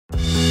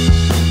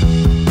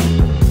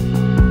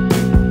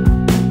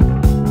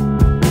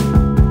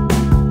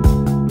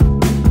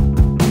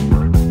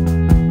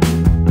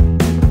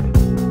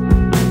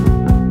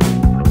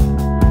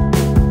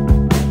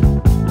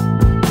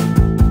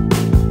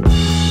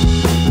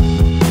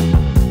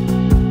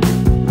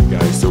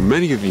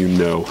many of you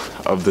know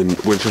of the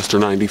Winchester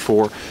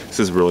 94.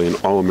 This is really an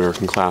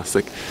all-American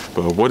classic,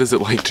 but what is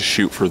it like to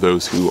shoot for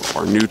those who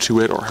are new to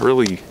it or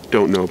really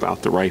don't know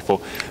about the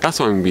rifle? That's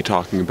what I'm going to be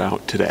talking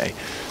about today.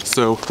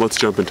 So let's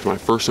jump into my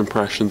first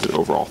impressions and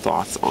overall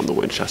thoughts on the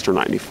Winchester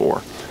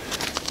 94.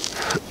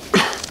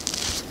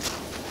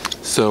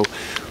 So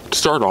to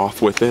start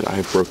off with it,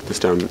 I've broken this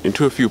down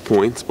into a few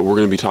points, but we're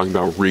going to be talking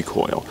about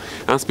recoil.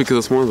 And that's because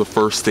it's one of the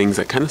first things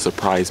that kind of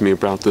surprised me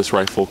about this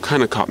rifle,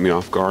 kind of caught me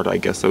off guard. I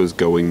guess I was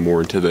going more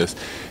into this,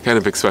 kind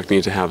of expecting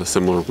it to have a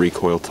similar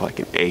recoil to like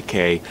an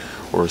AK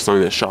or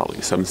something that shot like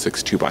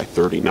 7.62 by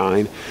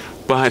 39,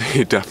 but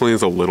it definitely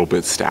is a little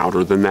bit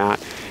stouter than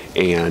that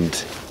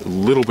and a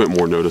little bit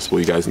more noticeable.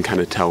 You guys can kind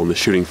of tell in the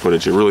shooting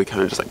footage, it really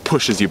kind of just like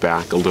pushes you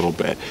back a little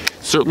bit.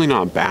 Certainly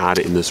not bad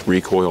in this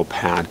recoil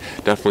pad,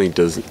 definitely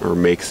doesn't or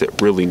makes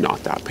it really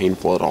not that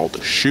painful at all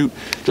to shoot,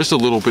 just a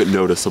little bit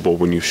noticeable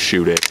when you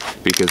shoot it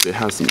because it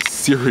has some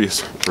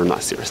serious, or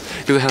not serious,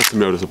 because it has some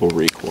noticeable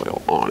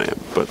recoil on it.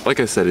 But like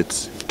I said,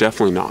 it's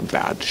definitely not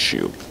bad to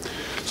shoot.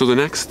 So the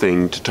next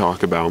thing to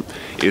talk about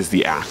is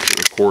the action.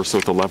 Of course,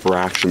 with the lever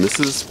action, this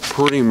is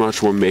pretty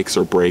much what makes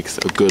or breaks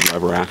a good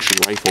lever action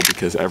rifle,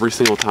 because every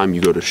single time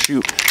you go to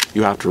shoot,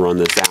 you have to run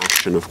this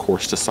action, of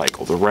course, to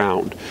cycle the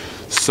round.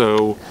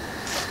 So,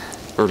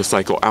 or to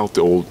cycle out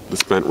the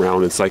spent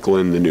round and cycle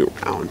in the new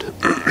round.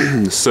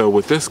 So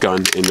with this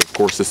gun, and of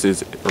course this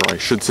is, or I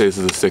should say this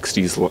is a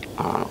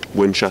 60s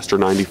Winchester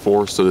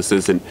 94, so this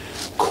isn't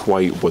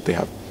quite what they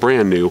have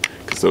brand new,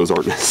 because those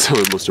aren't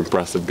necessarily the most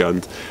impressive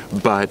guns,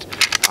 but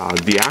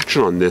the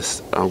action on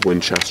this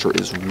Winchester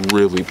is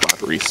really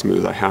buttery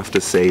smooth. I have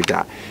to say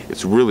that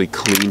it's really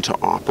clean to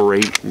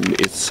operate,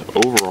 and it's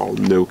overall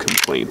no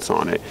complaints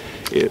on it.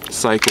 It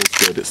cycles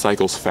good, it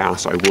cycles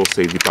fast. I will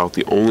say about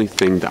the only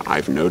thing that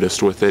I've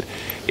noticed with it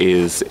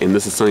is, and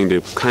this is something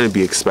to kind of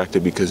be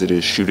expected because it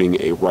is shooting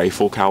a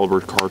rifle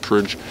caliber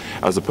cartridge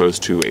as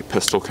opposed to a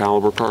pistol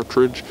caliber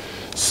cartridge.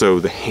 So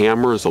the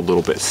hammer is a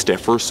little bit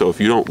stiffer, so if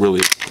you don't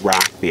really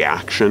rack the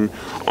action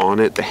on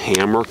it, the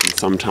hammer can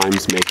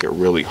sometimes make it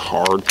really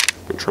hard.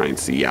 And try and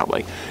see, yeah,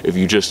 like if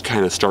you just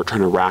kind of start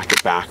trying to rack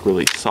it back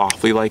really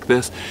softly like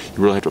this,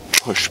 you really have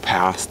to push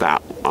past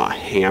that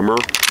hammer.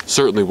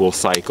 Certainly will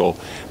cycle,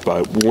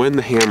 but when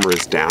the hammer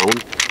is down,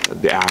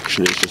 the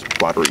action is just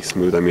buttery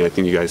smooth. I mean, I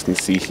think you guys can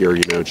see here,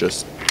 you know,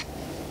 just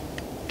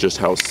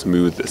how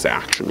smooth this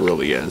action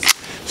really is.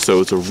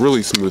 So it's a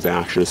really smooth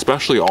action,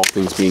 especially all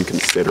things being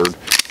considered.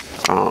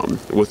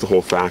 With the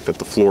whole fact that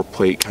the floor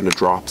plate kind of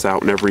drops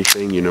out and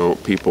everything, you know,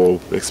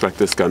 people expect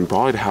this gun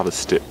probably to have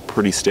a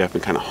pretty stiff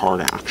and kind of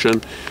hard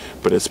action,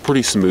 but it's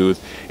pretty smooth.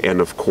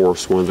 And of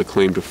course, one of the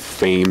claim to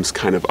fames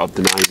kind of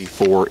the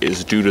 94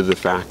 is due to the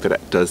fact that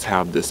it does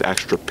have this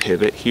extra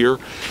pivot here.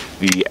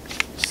 The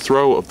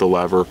throw of the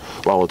lever,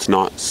 while it's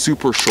not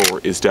super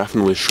short, is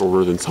definitely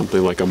shorter than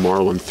something like a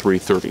Marlin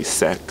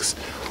 336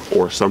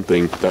 or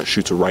something that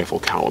shoots a rifle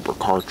caliber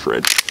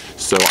cartridge.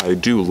 So I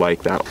do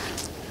like that.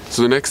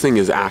 So the next thing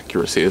is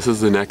accuracy. This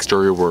is the next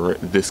area where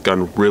this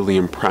gun really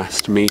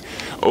impressed me.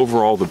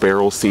 Overall, the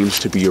barrel seems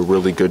to be a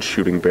really good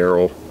shooting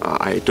barrel.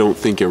 I don't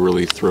think it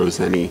really throws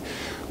any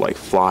like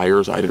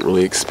flyers. I didn't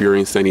really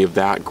experience any of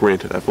that.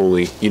 Granted, I've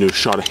only, you know,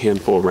 shot a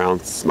handful of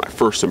rounds, my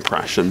first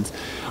impressions,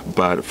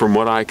 but from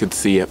what I could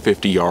see at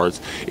 50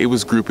 yards, it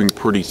was grouping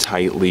pretty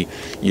tightly,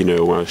 you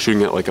know,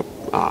 shooting at like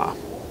a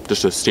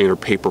just a standard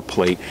paper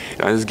plate.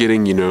 I was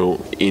getting, you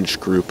know, inch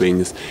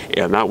groupings,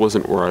 and that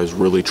wasn't where I was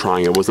really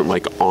trying. I wasn't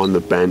like on the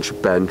bench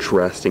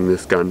resting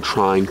this gun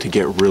trying to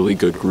get really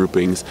good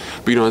groupings,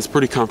 but you know, I was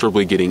pretty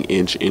comfortably getting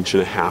inch and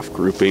a half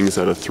groupings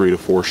out of 3 to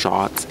 4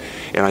 shots,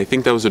 and I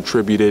think that was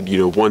attributed, you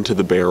know, one to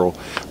the barrel,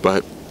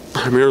 but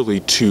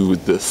primarily to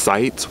the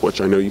sights,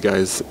 which I know you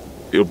guys,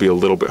 it'll be a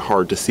little bit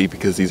hard to see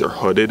because these are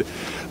hooded,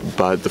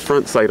 but the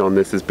front sight on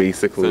this is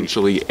basically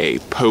essentially a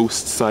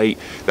post sight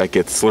that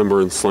gets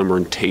slimmer and slimmer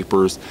and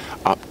tapers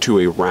up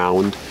to a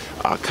round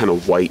kind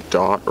of white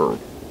dot, or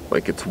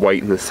like it's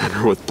white in the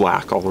center with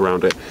black all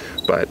around it,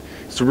 but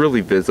it's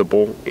really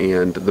visible.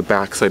 And the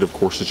back sight, of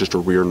course, is just a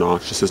rear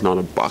notch. This is not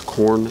a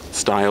buckhorn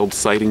styled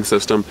sighting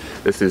system.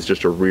 This is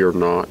just a rear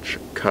notch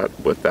cut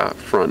with that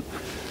front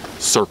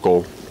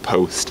circle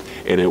post,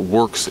 and it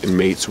works and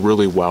mates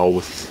really well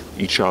with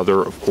each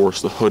other. Of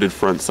course, the hooded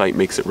front sight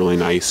makes it really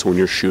nice when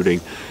you're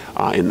shooting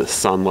in the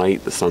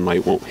sunlight. The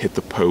sunlight won't hit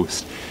the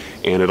post,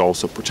 and it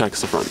also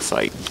protects the front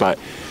sight. But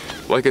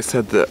like I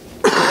said, the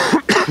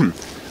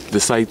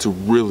sights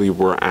really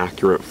were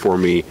accurate for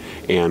me,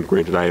 and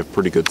granted, I have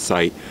pretty good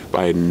sight, but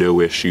I had no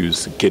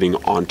issues getting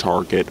on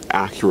target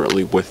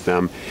accurately with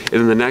them. And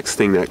then the next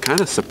thing that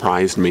kind of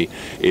surprised me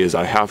is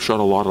I have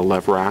shot a lot of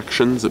lever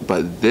actions,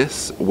 but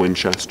this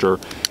Winchester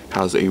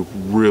has a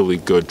really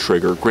good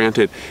trigger.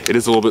 Granted, it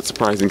is a little bit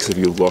surprising because if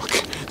you look,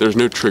 There's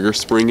no trigger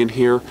spring in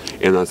here,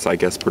 and that's, I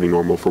guess, pretty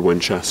normal for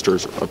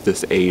Winchesters of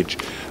this age.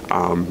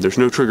 There's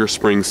no trigger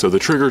spring, so the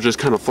trigger just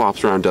kind of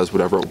flops around, does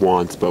whatever it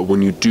wants, but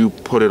when you do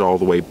put it all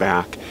the way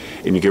back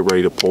and you get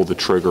ready to pull the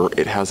trigger,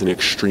 it has an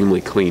extremely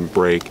clean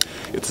break.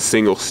 It's a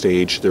single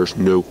stage. There's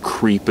no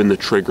creep in the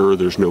trigger.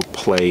 There's no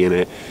play in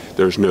it.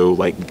 There's no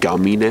like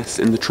gumminess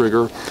in the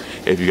trigger,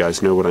 if you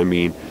guys know what I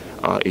mean.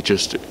 It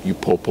just, you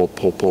pull, pull,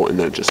 pull, pull, and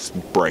then it just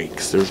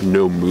breaks. There's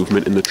no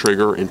movement in the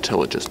trigger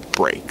until it just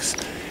breaks.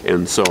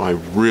 And so I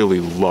really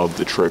love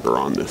the trigger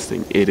on this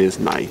thing. It is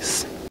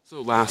nice.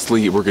 So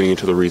lastly, we're getting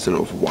into the reason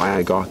of why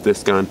I got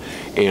this gun,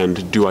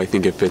 and do I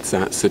think it fits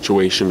that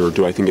situation, or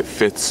do I think it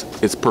fits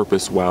its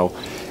purpose well,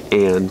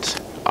 and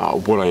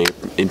what I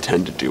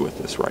intend to do with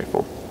this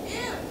rifle.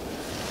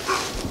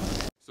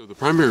 So the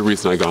primary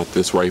reason I got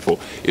this rifle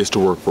is to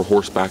work for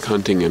horseback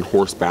hunting and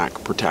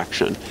horseback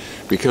protection,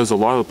 because a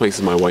lot of the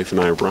places my wife and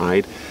I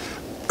ride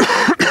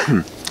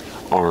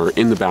are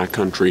in the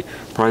backcountry,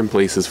 prime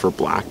places for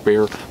black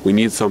bear. We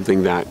need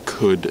something that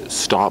could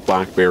stop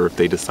black bear if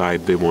they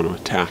decide they want to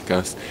attack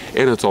us,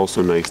 and it's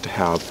also nice to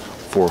have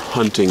for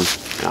hunting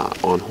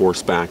on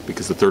horseback,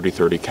 because the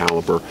 .30-30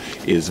 caliber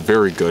is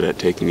very good at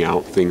taking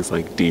out things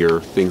like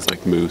deer, things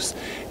like moose,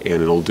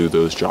 and it'll do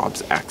those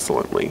jobs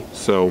excellently.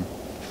 So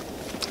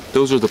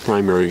those are the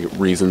primary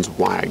reasons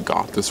why I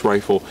got this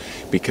rifle,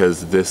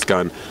 because this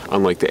gun,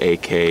 unlike the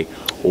AK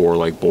or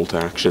like bolt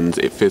actions,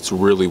 it fits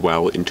really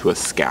well into a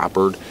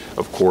scabbard.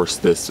 Of course,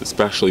 this,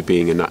 especially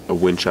being a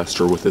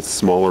Winchester with its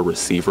smaller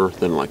receiver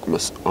than like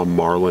a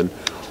Marlin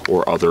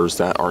or others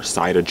that are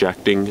side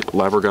ejecting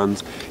lever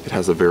guns, it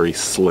has a very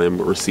slim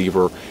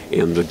receiver,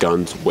 and the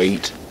gun's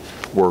weight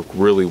work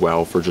really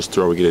well for just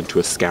throwing it into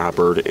a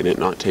scabbard and it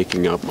not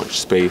taking up much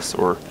space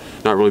or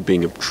not really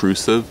being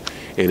obtrusive,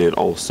 and it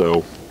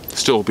also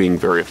still being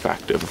very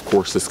effective. Of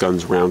course, this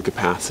gun's round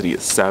capacity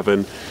is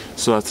 7,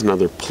 so that's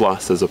another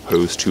plus as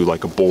opposed to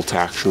like a bolt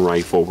action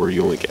rifle where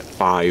you only get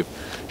 5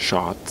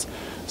 shots.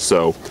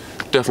 So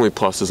definitely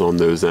pluses on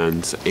those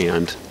ends,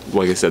 and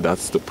like I said,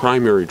 that's the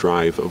primary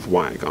drive of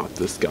why I got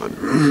this gun.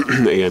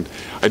 And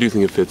I do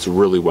think it fits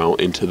really well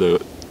into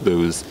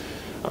those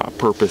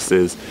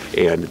purposes,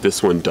 and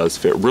this one does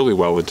fit really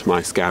well into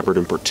my scabbard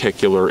in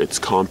particular. Its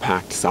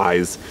compact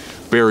size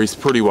buries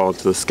pretty well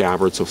into the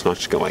scabbard, so it's not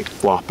just gonna like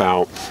flop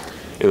out.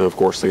 And then of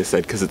course, like I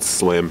said, because it's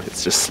slim, it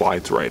just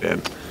slides right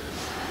in.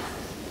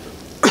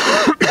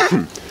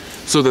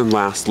 So then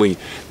lastly,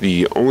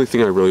 the only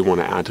thing I really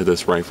want to add to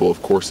this rifle,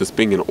 of course, this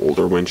being an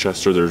older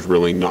Winchester, there's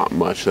really not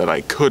much that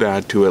I could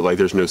add to it. Like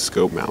there's no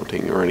scope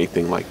mounting or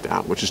anything like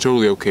that, which is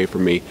totally okay for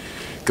me,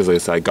 because like I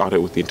said, I got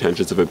it with the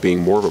intentions of it being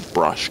more of a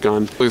brush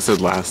gun. Like I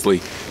said, lastly,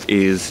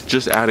 is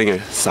just adding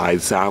a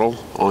side saddle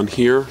on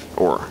here,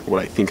 or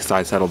what I think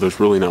side saddle,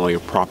 there's really not like a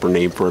proper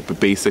name for it, but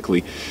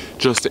basically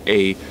just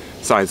a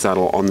side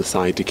saddle on the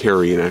side to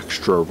carry an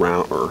extra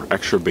round, or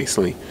extra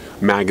basically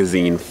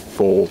magazine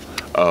full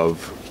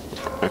of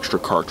extra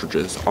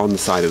cartridges on the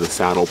side of the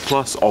saddle,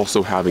 plus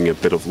also having a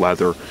bit of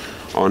leather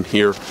on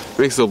here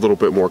makes it a little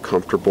bit more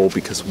comfortable,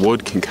 because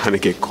wood can kind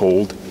of get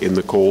cold in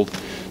the cold.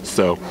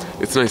 So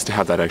it's nice to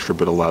have that extra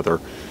bit of leather,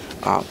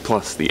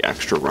 plus the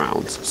extra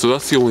rounds. So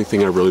that's the only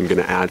thing I really am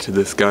going to add to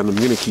this gun. I'm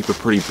going to keep it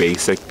pretty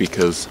basic,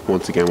 because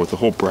once again, with the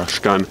whole brush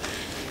gun,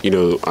 you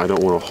know, I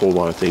don't want a whole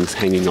lot of things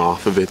hanging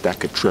off of it that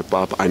could trip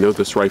up. I know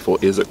this rifle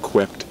is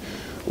equipped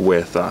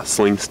with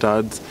sling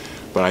studs,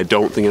 but I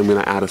don't think I'm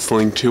going to add a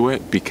sling to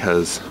it,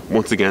 because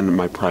once again,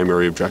 my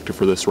primary objective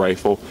for this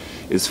rifle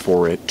is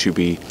for it to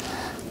be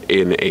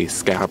in a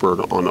scabbard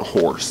on a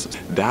horse.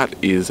 That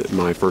is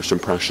my first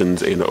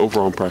impressions and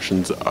overall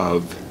impressions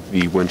of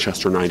the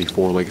Winchester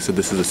 94. Like I said,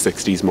 this is a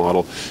 60s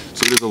model,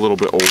 so it is a little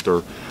bit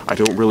older. I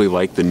don't really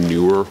like the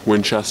newer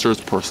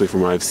Winchesters. Personally,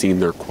 from what I've seen,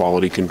 their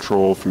quality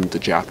control from the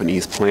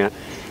Japanese plant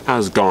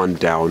has gone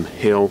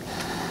downhill.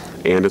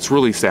 And it's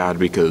really sad,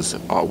 because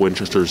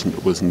Winchester's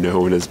was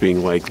known as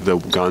being like the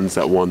guns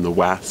that won the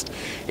West,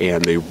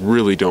 and they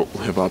really don't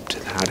live up to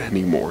that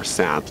anymore,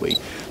 sadly.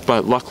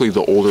 But luckily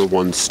the older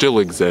ones still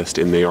exist,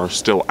 and they are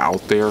still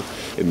out there,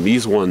 and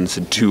these ones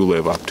do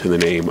live up to the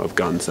name of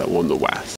guns that won the West.